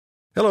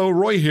Hello,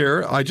 Roy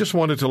here. I just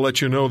wanted to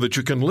let you know that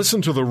you can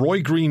listen to The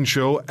Roy Green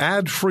Show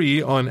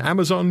ad-free on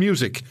Amazon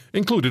Music,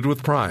 included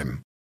with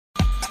Prime.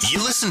 You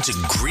listen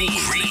to Green,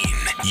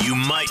 you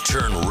might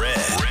turn red.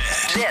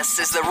 This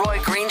is The Roy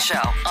Green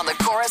Show on the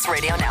Chorus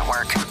Radio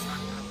Network.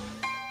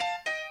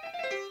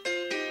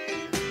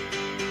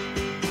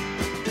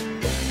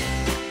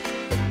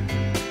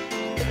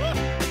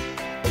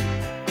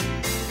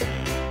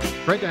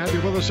 Great to have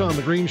you with us on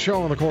The Green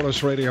Show on the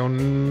Chorus Radio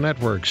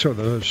Network. So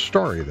the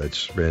story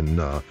that's been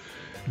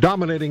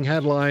dominating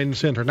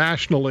headlines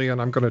internationally,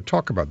 and I'm going to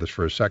talk about this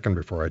for a second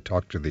before I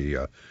talk to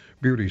the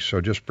beauties, so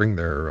just bring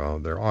their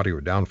audio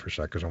down for a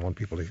second because I want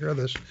people to hear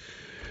this.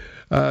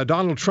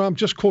 Donald Trump,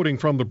 just quoting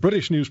from the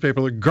British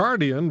newspaper The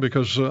Guardian,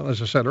 because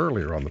as I said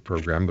earlier on the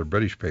program, the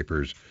British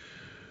papers,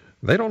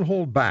 they don't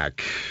hold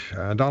back.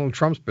 Donald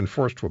Trump's been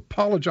forced to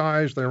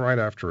apologize, they write,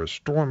 after a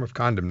storm of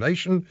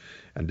condemnation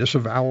and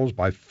disavowals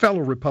by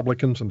fellow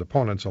Republicans and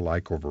opponents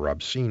alike over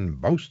obscene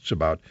boasts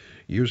about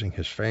using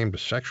his fame to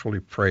sexually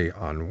prey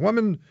on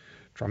women.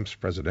 Trump's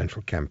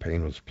presidential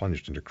campaign was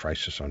plunged into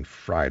crisis on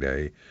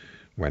Friday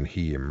when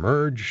he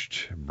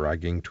emerged,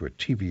 bragging to a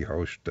TV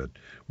host that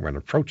when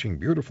approaching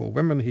beautiful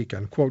women, he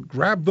can, quote,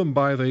 grab them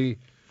by the...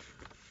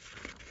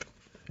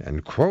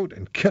 and, quote,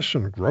 and kiss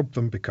and grope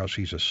them because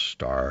he's a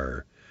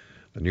star.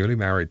 The newly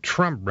married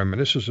Trump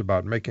reminisces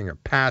about making a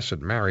pass at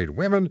married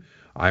women.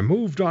 I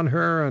moved on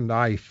her and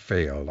I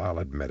failed, I'll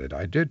admit it.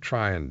 I did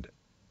try and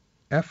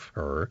F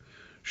her.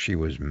 She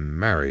was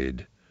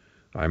married.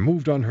 I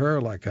moved on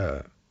her like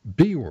a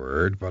B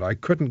word, but I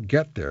couldn't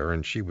get there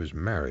and she was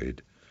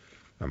married.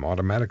 I'm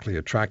automatically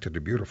attracted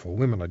to beautiful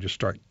women. I just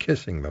start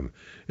kissing them.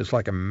 It's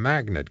like a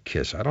magnet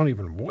kiss. I don't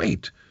even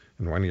wait.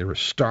 And when you're a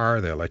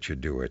star, they'll let you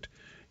do it.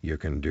 You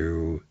can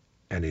do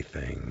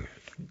anything.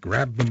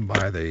 Grab them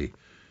by the...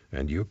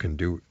 and you can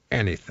do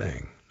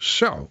anything.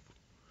 So,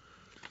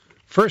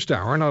 first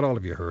hour, not all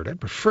of you heard it,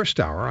 but first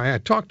hour I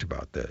had talked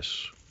about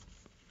this.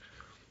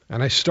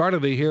 And I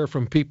started to hear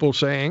from people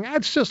saying,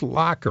 that's just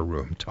locker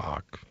room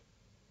talk.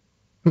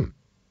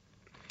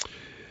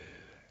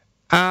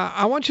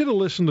 I want you to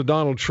listen to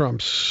Donald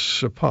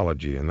Trump's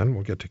apology, and then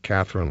we'll get to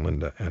Catherine,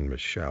 Linda, and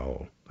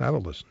Michelle. Have a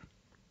listen.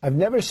 I've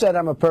never said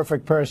I'm a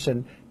perfect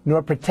person,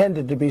 nor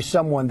pretended to be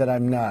someone that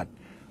I'm not.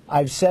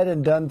 I've said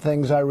and done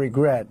things I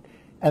regret,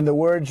 and the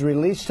words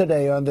released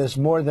today on this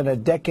more than a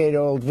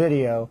decade-old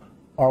video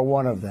are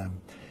one of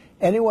them.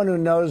 Anyone who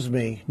knows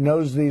me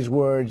knows these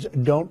words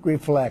don't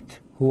reflect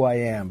who I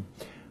am.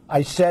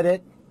 I said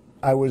it,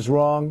 I was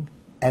wrong,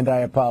 and I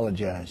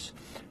apologize.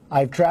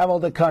 I've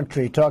traveled the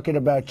country talking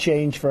about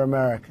change for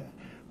America,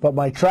 but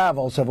my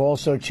travels have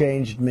also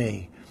changed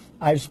me.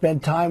 I've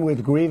spent time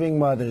with grieving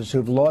mothers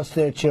who've lost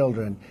their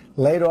children,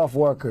 laid-off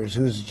workers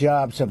whose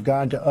jobs have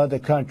gone to other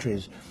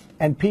countries,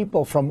 and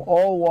people from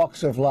all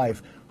walks of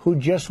life who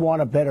just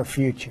want a better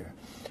future.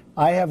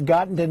 I have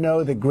gotten to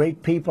know the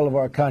great people of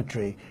our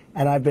country,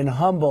 and I've been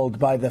humbled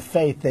by the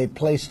faith they've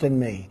placed in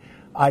me.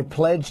 I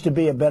pledge to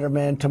be a better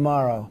man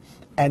tomorrow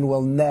and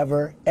will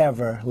never,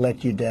 ever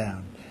let you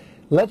down.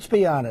 Let's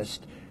be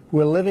honest,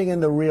 we're living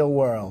in the real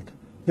world.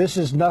 This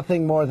is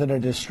nothing more than a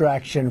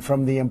distraction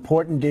from the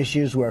important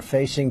issues we're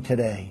facing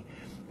today.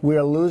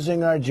 We're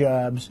losing our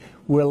jobs,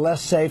 we're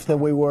less safe than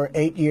we were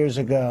 8 years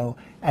ago,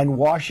 and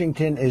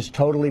Washington is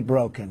totally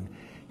broken.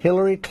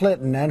 Hillary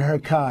Clinton and her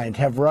kind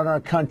have run our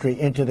country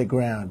into the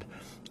ground.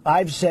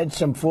 I've said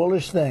some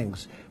foolish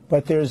things,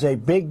 but there's a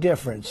big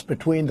difference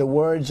between the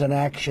words and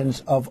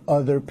actions of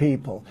other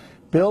people.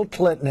 Bill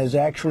Clinton has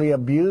actually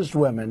abused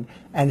women,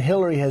 and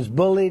Hillary has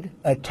bullied,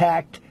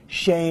 attacked,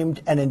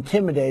 shamed, and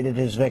intimidated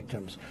his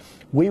victims.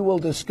 We will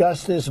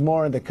discuss this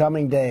more in the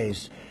coming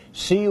days.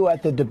 See you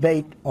at the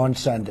debate on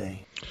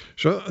Sunday.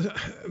 So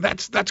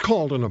that's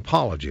called an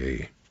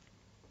apology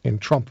in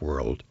Trump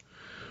world.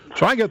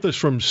 So I get this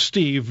from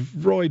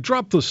Steve. Roy,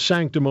 drop the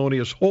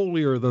sanctimonious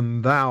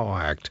holier-than-thou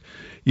act.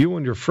 You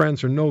and your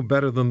friends are no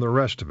better than the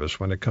rest of us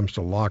when it comes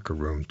to locker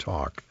room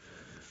talk.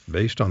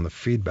 Based on the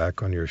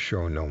feedback on your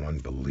show, no one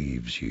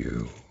believes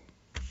you.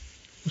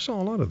 I saw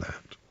a lot of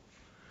that.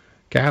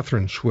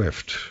 Catherine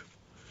Swift,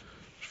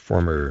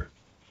 former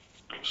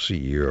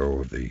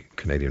CEO of the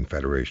Canadian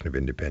Federation of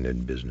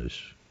Independent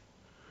Business,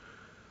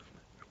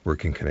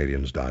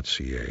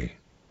 workingcanadians.ca.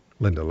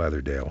 Linda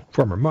Leatherdale,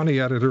 former money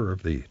editor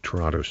of the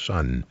Toronto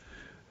Sun,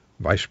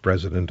 vice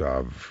president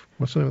of,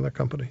 what's the name of that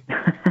company?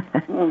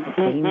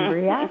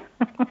 Cambria.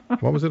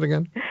 What was it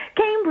again?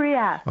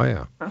 Cambria.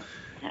 Oh,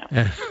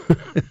 yeah.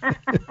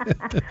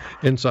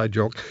 Inside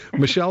joke.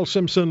 Michelle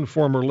Simpson,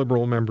 former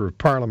Liberal member of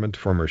Parliament,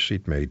 former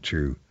seatmate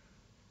to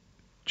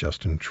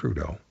Justin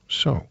Trudeau.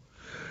 So,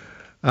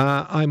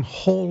 I'm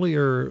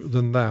holier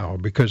than thou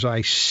because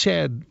I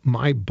said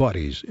my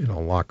buddies in a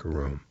locker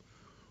room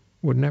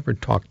would never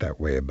talk that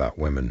way about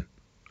women.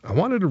 I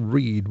wanted to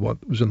read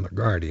what was in The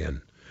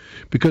Guardian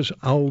because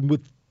I'll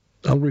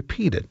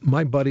repeat it.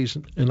 My buddies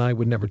and I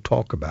would never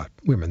talk about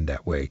women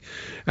that way.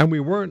 And we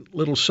weren't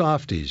little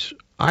softies.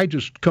 I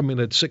just come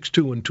in at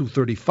 6'2" and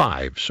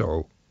 235,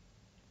 so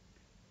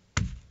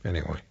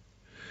anyway.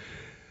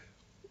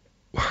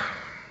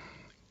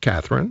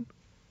 Catherine,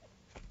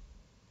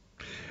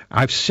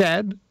 I've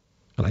said,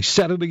 and I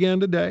said it again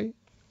today,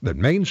 that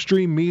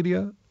mainstream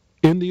media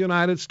in the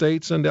United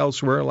States and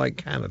elsewhere, like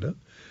Canada,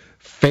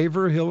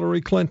 favor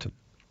Hillary Clinton,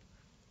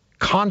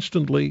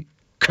 constantly,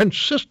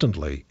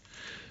 consistently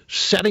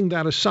setting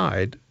that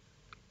aside.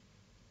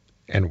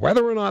 And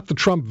whether or not the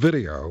Trump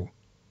video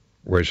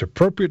was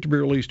appropriate to be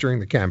released during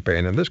the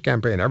campaign, and this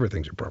campaign,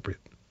 everything's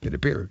appropriate, it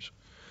appears,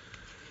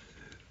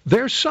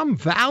 there's some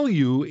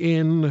value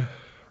in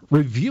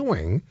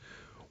reviewing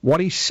what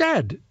he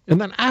said. And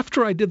then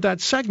after I did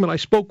that segment, I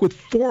spoke with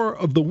 4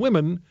 of the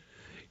women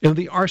in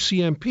the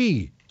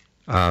RCMP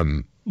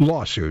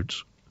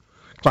lawsuits,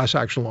 class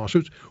action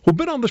lawsuits, who've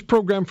been on this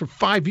program for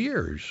 5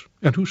 years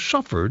and who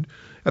suffered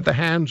at the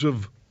hands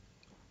of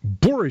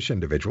boorish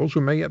individuals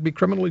who may yet be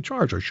criminally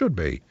charged, or should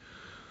be.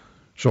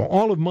 So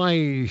all of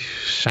my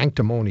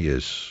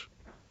sanctimonious,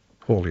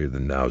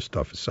 holier-than-thou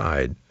stuff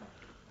aside,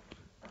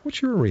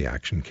 what's your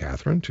reaction,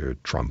 Catherine, to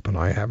Trump? And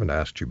I haven't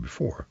asked you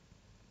before.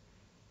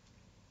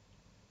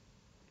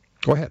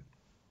 Go ahead.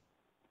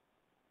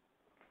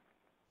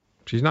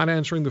 She's not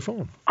answering the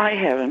phone. I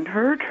haven't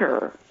heard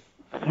her.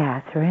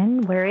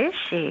 Catherine, where is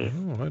she?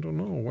 Oh, I don't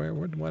know.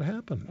 What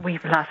happened?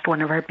 We've lost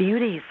one of our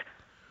beauties.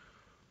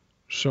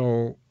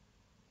 So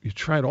you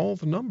tried all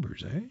the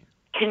numbers, eh?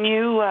 Can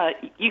you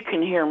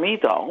can hear me,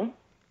 though?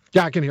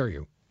 Yeah, I can hear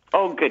you.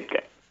 Oh, good.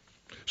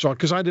 So,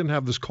 because I didn't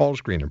have this call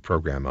screener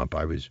program up,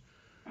 I was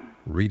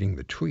reading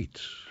the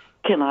tweets.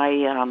 Can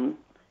I,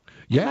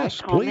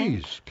 Yes, can I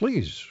comment?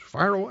 please,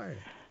 fire away.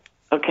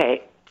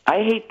 Okay,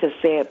 I hate to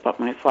say it, but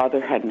my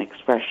father had an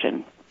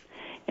expression,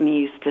 and he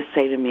used to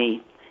say to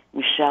me,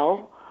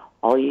 Michelle,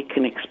 all you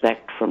can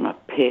expect from a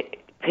pig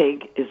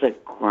is a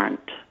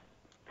grunt.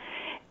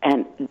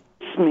 And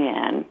this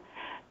man,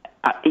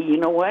 you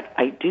know what?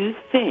 I do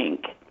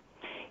think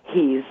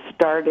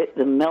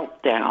the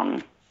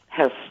meltdown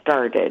has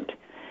started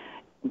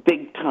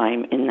big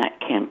time in that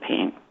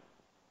campaign.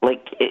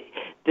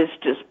 This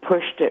just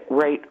pushed it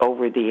right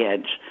over the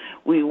edge.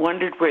 We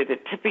wondered where the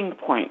tipping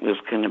point was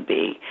going to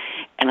be,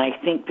 and I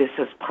think this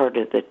is part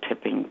of the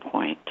tipping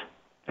point.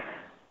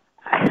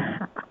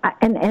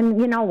 And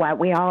you know what?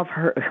 We all have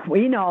heard.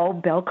 We know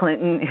Bill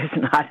Clinton is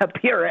not a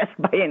purist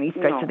by any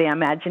stretch of the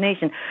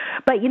imagination.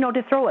 But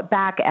to throw it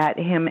back at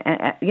him,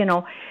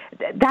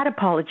 that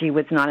apology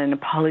was not an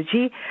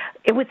apology.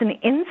 It was an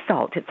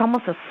insult. It's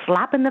almost a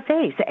slap in the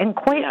face. And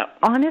quite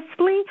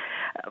honestly,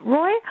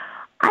 Roy,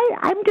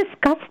 I'm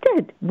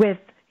disgusted with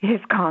his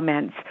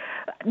comments.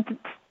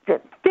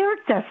 There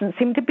doesn't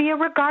seem to be a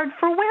regard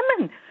for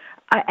women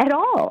at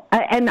all.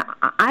 And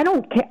I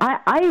don't care.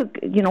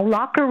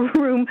 Locker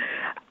room,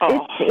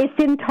 it's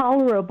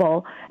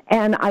intolerable.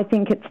 And I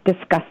think it's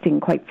disgusting,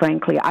 quite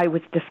frankly. I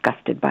was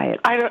disgusted by it.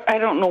 I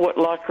don't know what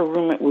locker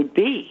room it would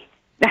be.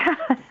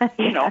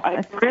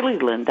 Really,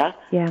 Linda.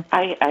 Yeah.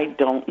 I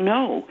don't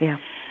know. Yeah.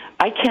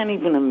 I can't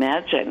even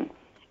imagine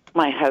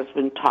my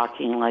husband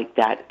talking like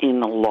that in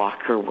the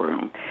locker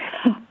room.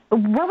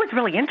 What was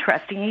really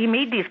interesting, he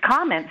made these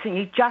comments, and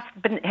he'd just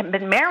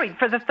been married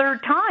for the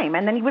 3rd time,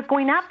 and then he was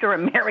going after a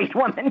married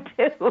woman,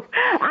 too.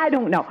 I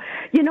don't know.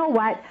 You know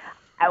what?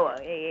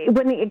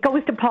 When it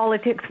goes to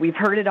politics, we've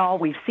heard it all,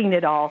 we've seen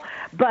it all,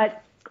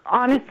 but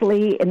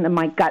honestly, in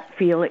my gut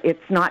feel,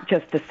 it's not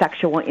just the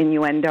sexual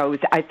innuendos.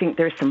 I think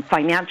there's some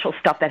financial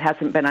stuff that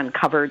hasn't been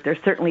uncovered. There's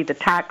certainly the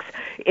tax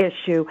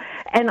issue.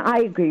 And I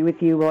agree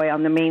with you, Roy,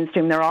 on the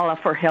mainstream. They're all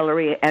up for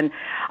Hillary. And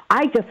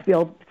I just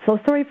feel so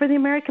sorry for the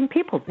American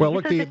people. Well,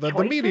 look,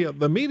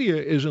 the media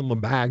is in the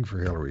bag for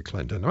Hillary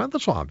Clinton. I mean,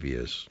 that's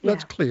obvious. Yeah.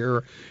 That's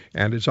clear,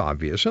 and it's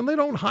obvious. And they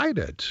don't hide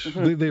it.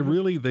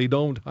 Mm-hmm. They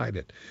don't hide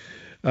it.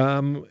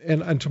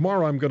 And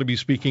tomorrow I'm going to be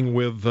speaking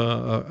with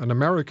an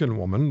American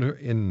woman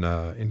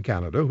in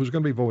Canada who's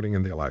going to be voting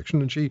in the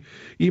election, and she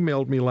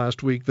emailed me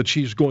last week that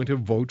she's going to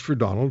vote for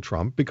Donald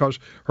Trump because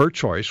her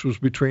choice was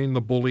between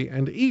the bully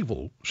and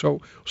evil.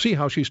 So see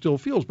how she still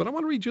feels. But I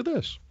want to read you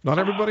this. Not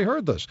everybody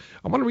heard this.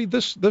 I want to read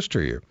this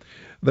to you.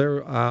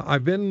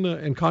 I've been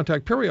in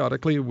contact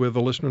periodically with a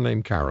listener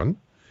named Karen.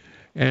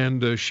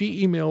 And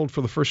she emailed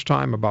for the first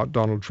time about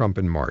Donald Trump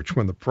in March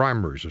when the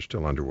primaries are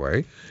still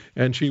underway.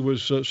 And she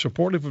was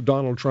supportive of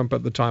Donald Trump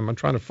at the time. I'm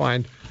trying to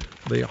find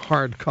the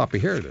hard copy.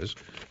 Here it is.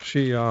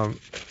 She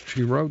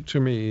wrote to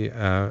me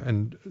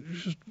and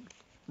just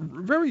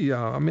very,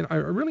 I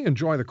really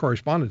enjoy the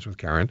correspondence with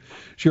Karen.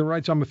 She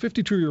writes, I'm a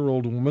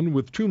 52-year-old woman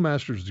with 2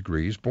 master's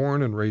degrees,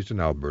 born and raised in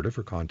Alberta,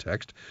 for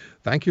context.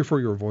 Thank you for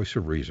your voice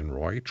of reason,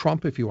 Roy.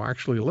 Trump, if you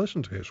actually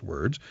listen to his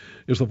words,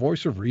 is the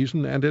voice of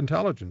reason and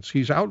intelligence.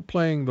 He's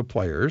outplaying the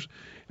players,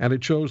 and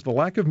it shows the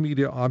lack of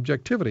media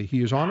objectivity.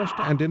 He is honest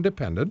and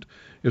independent.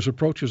 His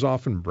approach is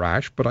often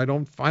brash, but I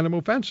don't find him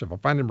offensive. I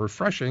find him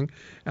refreshing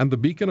and the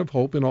beacon of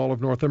hope in all of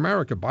North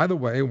America. By the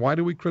way, why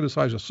do we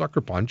criticize a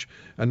sucker punch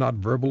and not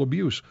verbal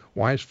abuse?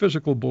 Why is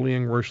physical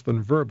bullying worse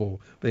than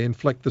verbal? They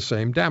inflict the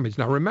same damage.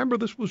 Now, remember,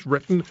 this was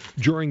written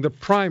during the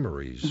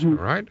primaries, all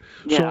right?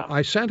 Yeah. So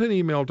I sent an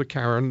email to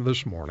Karen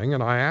this morning,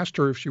 and I asked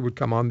her if she would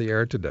come on the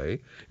air today,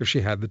 if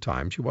she had the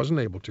time. She wasn't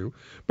able to,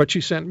 but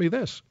she sent me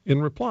this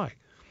in reply.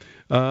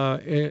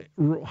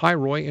 Hi,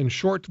 Roy. In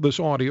short, this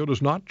audio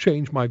does not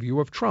change my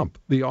view of Trump.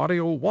 The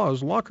audio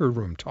was locker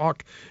room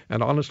talk,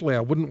 and honestly,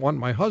 I wouldn't want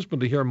my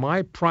husband to hear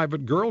my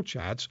private girl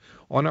chats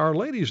on our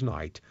ladies'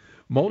 night.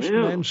 Most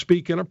men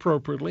speak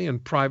inappropriately in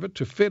private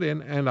to fit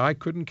in, and I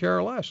couldn't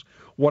care less.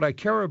 What I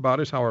care about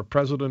is how a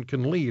president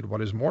can lead.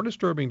 What is more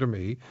disturbing to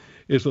me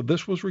is that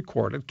this was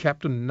recorded,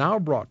 kept, and now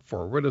brought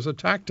forward as a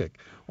tactic.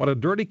 What a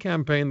dirty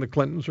campaign the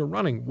Clintons are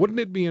running. Wouldn't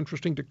it be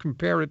interesting to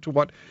compare it to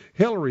what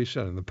Hillary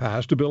said in the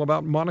past to Bill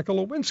about Monica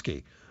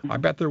Lewinsky? I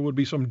bet there would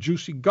be some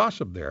juicy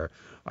gossip there.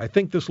 I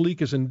think this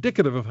leak is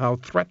indicative of how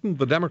threatened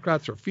the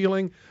Democrats are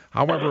feeling.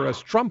 However,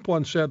 as Trump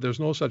once said, there's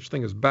no such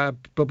thing as bad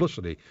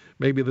publicity.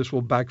 Maybe this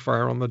will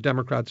backfire on the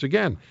Democrats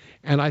again.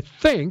 And I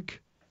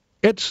think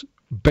it's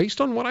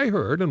based on what I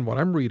heard and what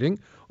I'm reading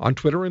on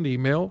Twitter and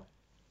email,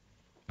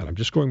 and I'm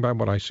just going by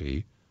what I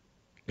see,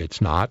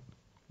 it's not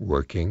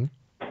working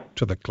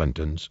to the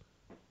Clintons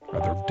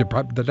or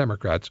the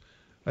Democrats'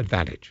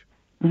 advantage.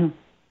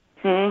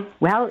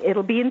 Well,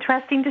 it'll be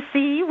interesting to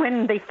see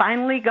when they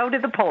finally go to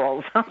the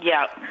polls.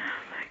 Yeah.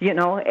 You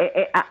know,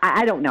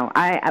 I don't know.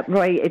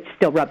 Roy, it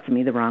still rubs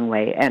me the wrong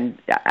way, and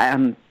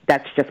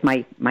that's just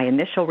my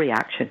initial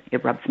reaction.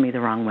 It rubs me the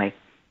wrong way.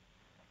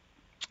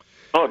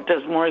 Oh, it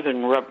does more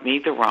than rub me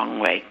the wrong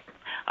way.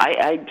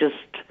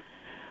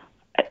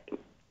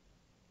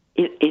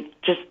 It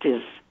just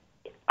is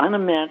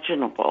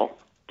unimaginable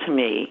to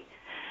me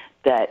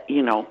that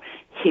he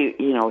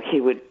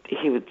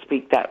would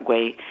speak that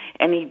way,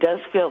 and he does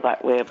feel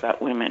that way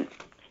about women.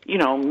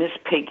 Miss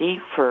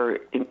Piggy for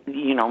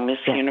Miss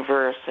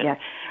Universe, and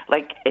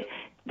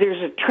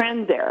there's a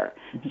trend there.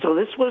 So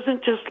this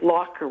wasn't just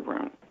locker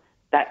room.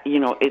 That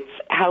it's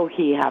how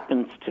he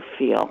happens to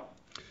feel.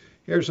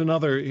 Here's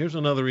another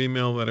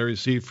email that I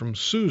received from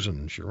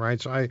Susan. She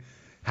writes, I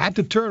had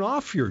to turn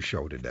off your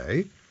show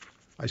today.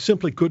 I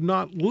simply could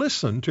not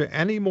listen to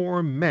any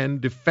more men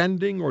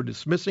defending or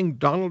dismissing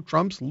Donald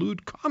Trump's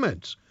lewd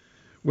comments.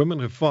 Women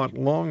have fought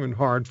long and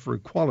hard for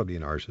equality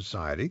in our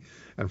society,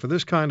 and for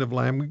this kind of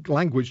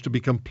language to be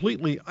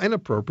completely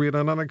inappropriate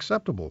and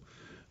unacceptable.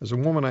 As a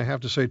woman, I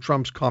have to say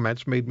Trump's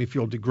comments made me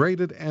feel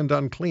degraded and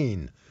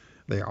unclean.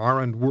 They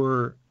are and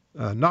were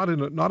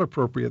not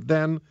appropriate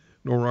then,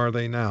 nor are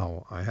they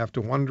now. I have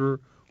to wonder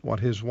what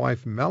his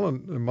wife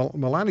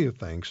Melania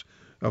thinks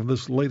of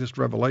this latest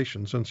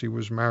revelation, since he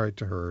was married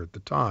to her at the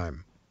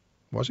time.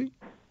 Was he?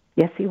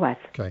 Yes, he was.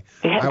 Okay.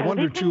 I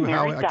wonder too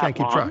how I can't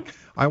keep track.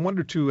 I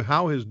wonder too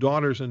how his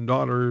daughters and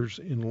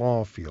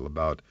daughters-in-law feel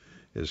about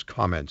his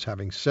comments.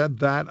 Having said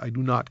that, I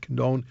do not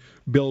condone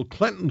Bill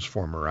Clinton's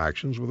former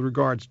actions with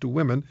regards to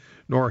women,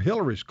 nor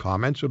Hillary's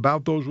comments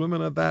about those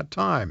women at that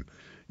time.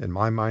 In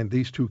my mind,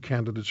 these two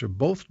candidates are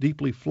both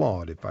deeply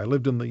flawed. If I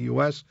lived in the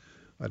U.S.,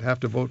 I'd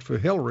have to vote for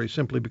Hillary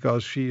simply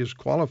because she is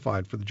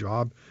qualified for the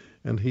job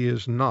and he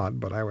is not,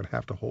 but I would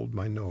have to hold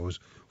my nose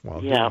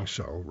while doing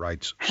so,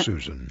 writes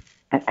Susan.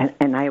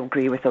 And I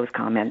agree with those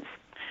comments.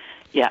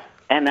 Yeah,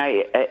 and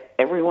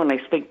everyone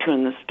I speak to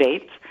in the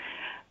States,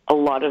 a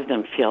lot of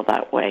them feel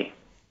that way.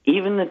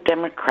 Even the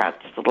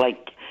Democrats,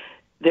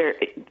 they're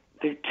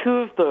two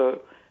of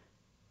the,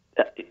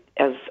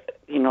 as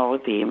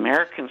the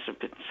Americans have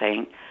been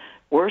saying,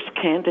 worst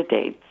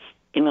candidates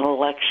in an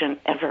election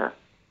ever.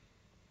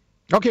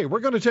 Okay, we're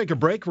going to take a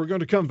break. We're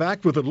going to come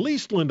back with at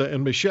least Linda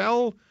and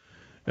Michelle,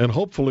 and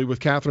hopefully with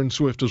Catherine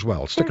Swift as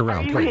well. Stick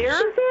around, please.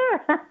 Here?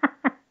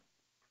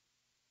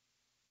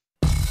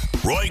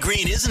 Roy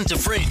Green isn't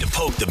afraid to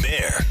poke the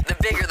bear. The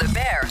bigger the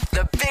bear,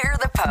 the bigger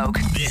the poke.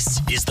 This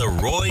is the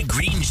Roy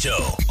Green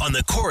Show on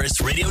the Chorus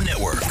Radio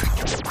Network.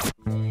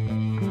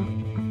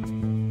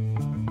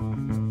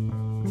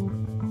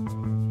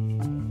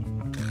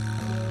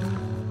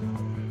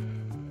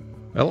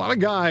 A lot of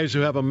guys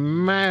who have a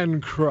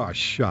man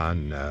crush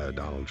on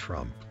Donald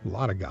Trump. A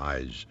lot of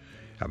guys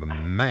have a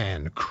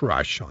man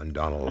crush on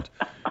Donald.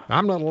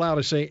 I'm not allowed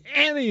to say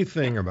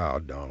anything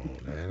about Donald,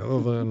 other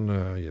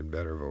than you'd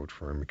better vote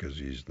for him because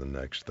he's the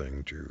next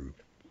thing to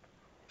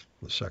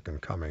the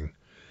second coming.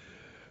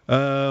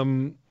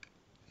 And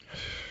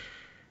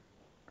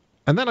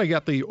then I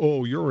got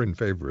you're in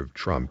favor of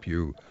Trump.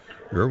 You're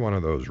one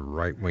of those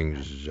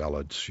right-wing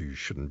zealots. You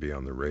shouldn't be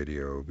on the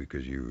radio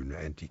because you're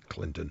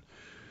anti-Clinton.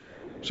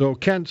 So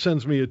Kent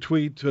sends me a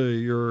tweet.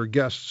 Your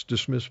guests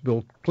dismiss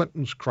Bill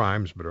Clinton's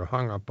crimes but are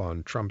hung up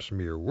on Trump's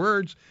mere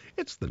words.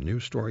 It's the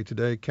news story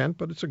today, Kent,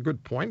 but it's a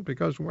good point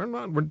because we're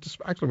not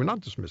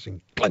dismissing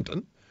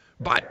Clinton,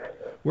 but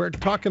we're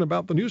talking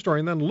about the news story.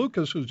 And then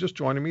Lucas, who's just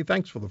joining me,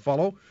 thanks for the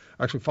follow.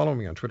 Actually, follow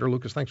me on Twitter.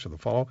 Lucas, thanks for the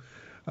follow.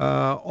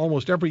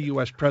 Almost every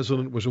U.S.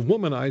 president was a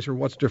womanizer.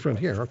 What's different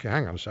here? Okay,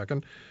 hang on a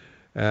second.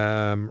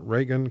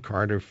 Reagan,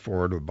 Carter,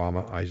 Ford,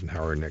 Obama,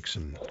 Eisenhower,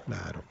 Nixon. Nah,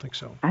 I don't think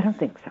so. I don't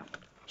think so.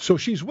 So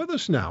she's with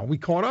us now. We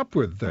caught up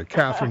with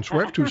Catherine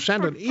Swift, who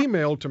sent an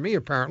email to me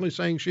apparently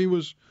saying she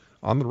was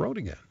on the road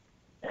again.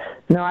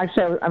 No,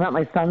 actually, I'm at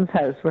my son's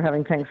house. We're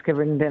having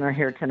Thanksgiving dinner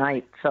here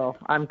tonight, so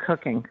I'm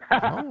cooking.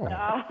 Oh.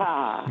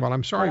 Well,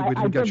 I'm sorry we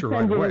didn't get you right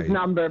I did send you away. his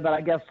number, but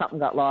I guess something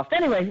got lost.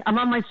 Anyway, I'm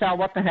on my cell.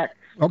 What the heck?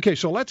 Okay,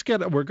 so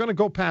we're going to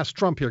go past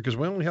Trump here because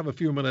we only have a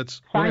few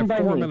minutes. We Fine have by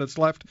 4 me. minutes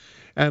left.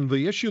 And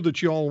the issue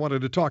that y'all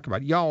wanted to talk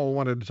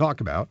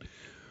about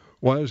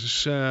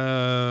was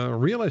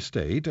real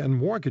estate and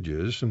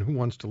mortgages. And who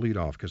wants to lead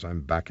off? Because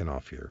I'm backing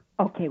off here.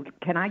 Okay,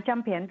 can I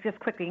jump in just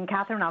quickly? And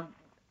Catherine, I'll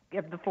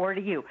give the floor to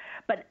you.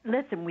 But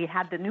listen, we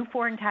had the new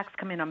foreign tax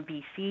come in on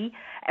BC,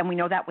 and we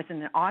know that was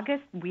in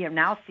August. We have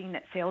now seen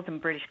that sales in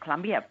British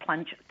Columbia have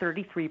plunged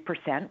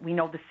 33%. We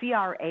know the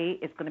CRA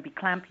is going to be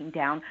clamping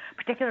down,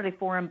 particularly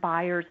foreign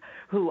buyers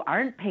who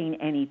aren't paying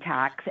any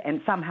tax,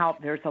 and somehow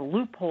there's a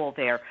loophole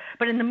there.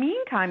 But in the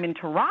meantime, in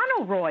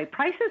Toronto, Roy,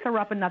 prices are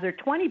up another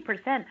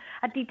 20%.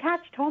 A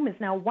detached home is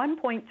now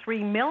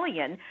 $1.3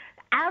 million.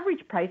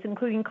 Average price,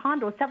 including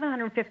condos,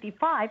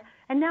 $755.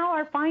 And now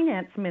our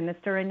finance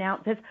minister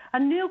announces a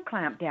new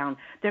clampdown.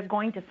 They're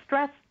going to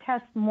stress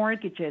test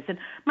mortgages. And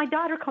my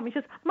daughter called me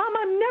and says, Mom,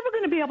 I'm never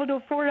going to be able to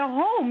afford a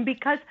home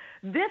because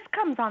this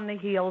comes on the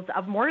heels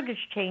of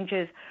mortgage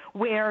changes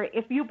where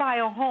if you buy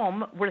a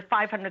home worth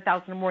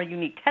 $500,000 or more, you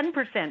need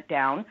 10%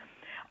 down.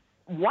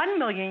 $1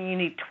 million, you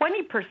need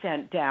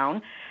 20%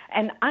 down.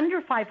 And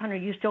under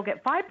 $500,000, you still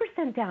get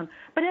 5% down.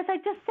 But as I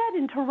just said,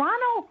 in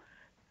Toronto,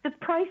 the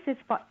price is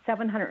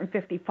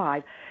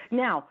 $755.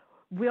 Now,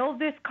 will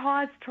this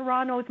cause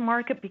Toronto's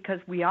market? Because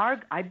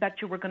I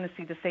bet you we're going to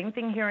see the same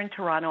thing here in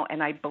Toronto,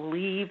 and I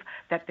believe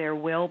that there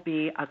will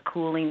be a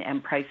cooling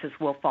and prices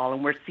will fall,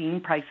 and we're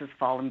seeing prices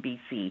fall in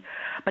BC.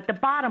 But the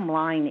bottom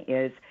line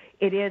is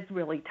it is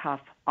really tough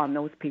on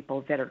those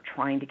people that are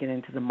trying to get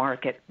into the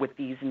market with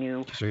these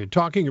new... So you're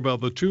talking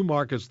about the two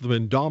markets that have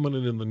been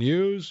dominant in the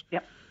news.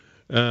 Yep.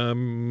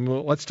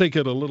 Let's take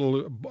it a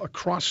little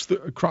across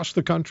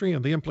the country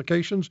and the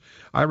implications.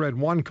 I read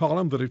one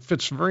column that it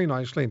fits very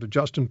nicely into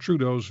Justin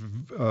Trudeau's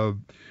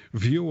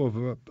view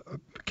of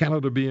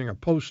Canada being a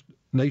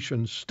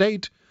post-nation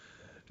state,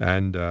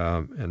 and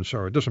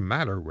so it doesn't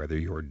matter whether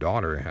your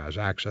daughter has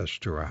access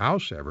to a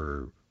house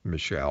ever,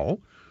 Michelle,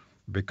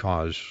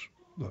 because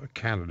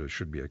Canada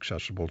should be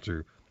accessible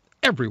to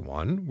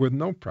everyone with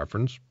no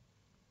preference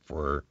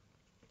for,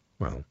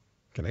 well,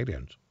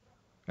 Canadians.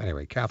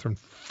 Anyway, Catherine,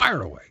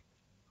 fire away.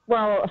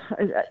 Well,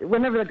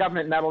 whenever the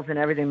government meddles in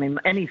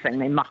anything,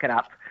 they muck it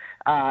up.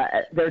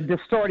 They're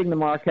distorting the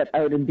market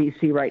out in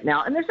BC right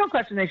now, and there's no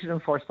question they should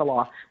enforce the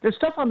law. There's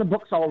stuff on the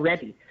books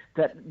already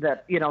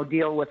that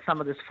deal with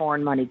some of this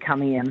foreign money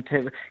coming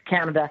into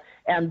Canada.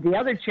 And the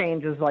other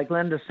changes, like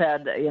Linda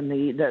said, in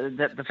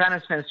the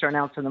finance minister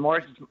announced in the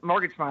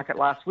mortgage market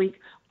last week,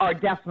 are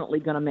definitely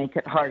going to make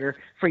it harder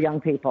for young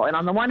people. And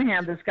on the one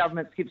hand, this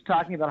government keeps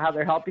talking about how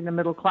they're helping the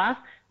middle class.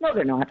 No,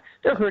 they're not.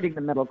 They're hurting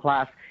the middle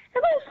class.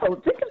 And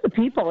also, think of the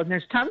people, and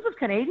there's tons of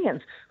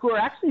Canadians who are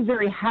actually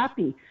very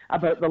happy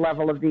about the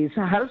level of these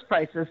house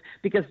prices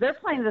because they're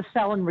planning to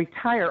sell and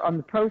retire on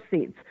the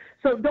proceeds.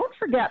 So don't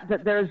forget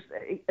that there's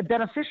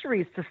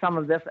beneficiaries to some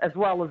of this, as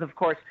well as, of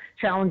course,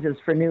 challenges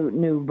for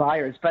new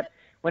buyers. But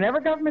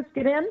whenever governments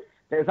get in,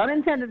 there's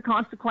unintended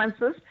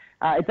consequences.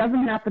 It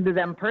doesn't happen to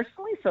them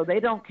personally, so they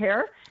don't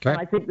care. Okay. And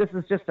I think this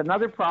is just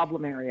another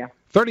problem area.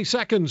 30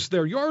 seconds.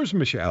 They're yours,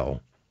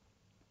 Michelle.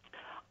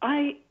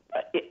 I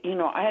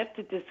have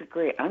to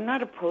disagree. I'm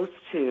not opposed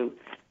to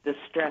the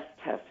stress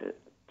tests.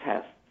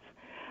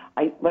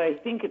 But I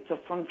think it's a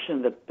function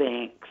of the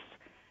banks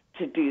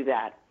to do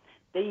that.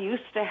 They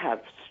used to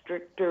have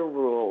stricter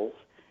rules,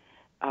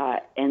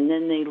 and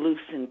then they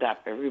loosened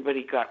up.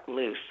 Everybody got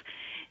loose.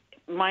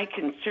 My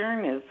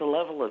concern is the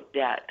level of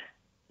debt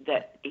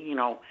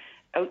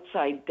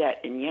outside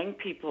debt and young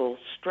people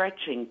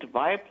stretching to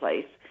buy a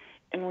place,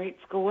 and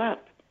rates go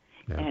up,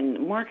 and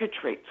mortgage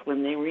rates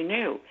when they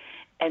renew.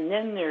 And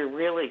then they're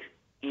really,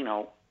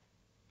 out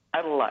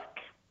of luck.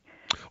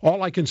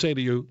 All I can say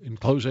to you in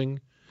closing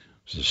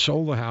is I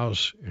sold the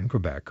house in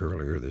Quebec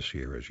earlier this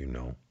year, as you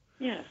know.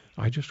 Yes.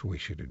 I just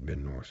wish it had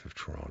been north of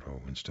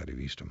Toronto instead of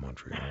east of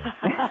Montreal.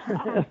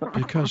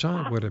 Because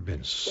I would have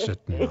been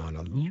sitting on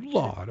a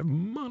lot of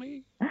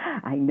money.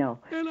 I know.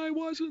 And I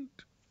wasn't.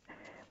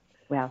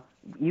 Well,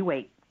 you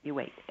wait.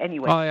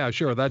 Anyway. Oh, yeah,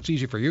 sure. That's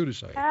easy for you to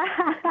say.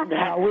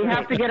 We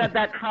have to get at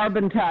that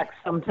carbon tax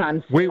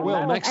sometimes. We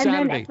will next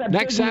Saturday.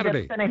 Next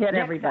Saturday. It's going to hit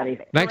everybody.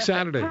 Next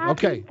Saturday.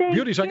 Okay.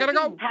 Beauties, I got to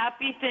go.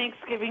 Happy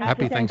Thanksgiving.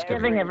 Happy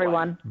Thanksgiving,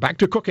 everyone. Back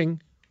to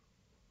cooking.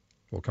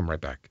 We'll come right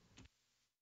back.